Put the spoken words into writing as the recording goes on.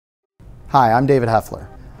Hi, I'm David Heffler.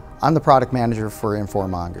 I'm the product manager for Infor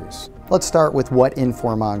Mongoose. Let's start with what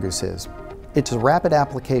Infor Mongoose is. It's a rapid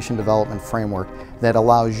application development framework that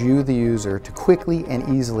allows you, the user, to quickly and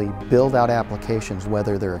easily build out applications,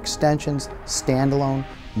 whether they're extensions, standalone,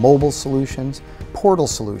 mobile solutions, portal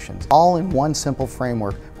solutions, all in one simple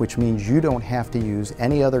framework, which means you don't have to use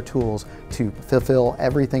any other tools to fulfill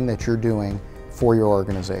everything that you're doing for your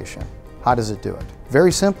organization. How does it do it?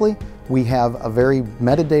 Very simply, we have a very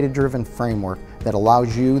metadata-driven framework that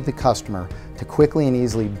allows you, the customer, to quickly and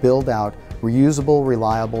easily build out reusable,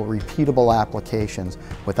 reliable, repeatable applications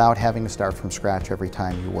without having to start from scratch every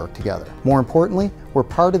time you work together. More importantly, we're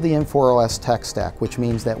part of the Infor OS tech stack, which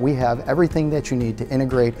means that we have everything that you need to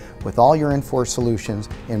integrate with all your Infor solutions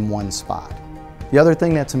in one spot. The other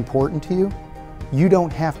thing that's important to you, you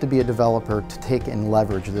don't have to be a developer to take and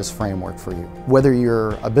leverage this framework for you. Whether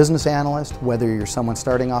you're a business analyst, whether you're someone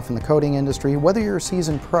starting off in the coding industry, whether you're a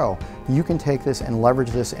seasoned pro, you can take this and leverage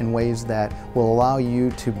this in ways that will allow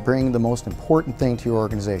you to bring the most important thing to your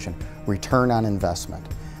organization, return on investment.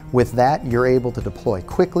 With that, you're able to deploy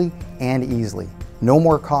quickly and easily. No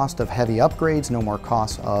more cost of heavy upgrades, no more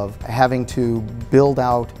cost of having to build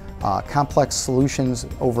out complex solutions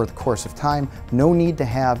over the course of time. No need to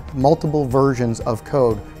have multiple versions of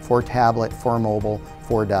code for tablet, for mobile,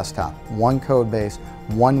 for desktop. One code base,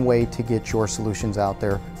 one way to get your solutions out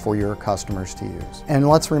there for your customers to use. And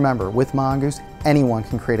let's remember, with Mongoose, anyone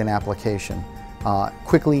can create an application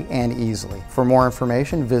quickly and easily. For more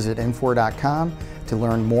information, visit infor.com to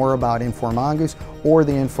learn more about Infor Mongoose or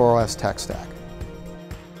the Infor OS tech stack.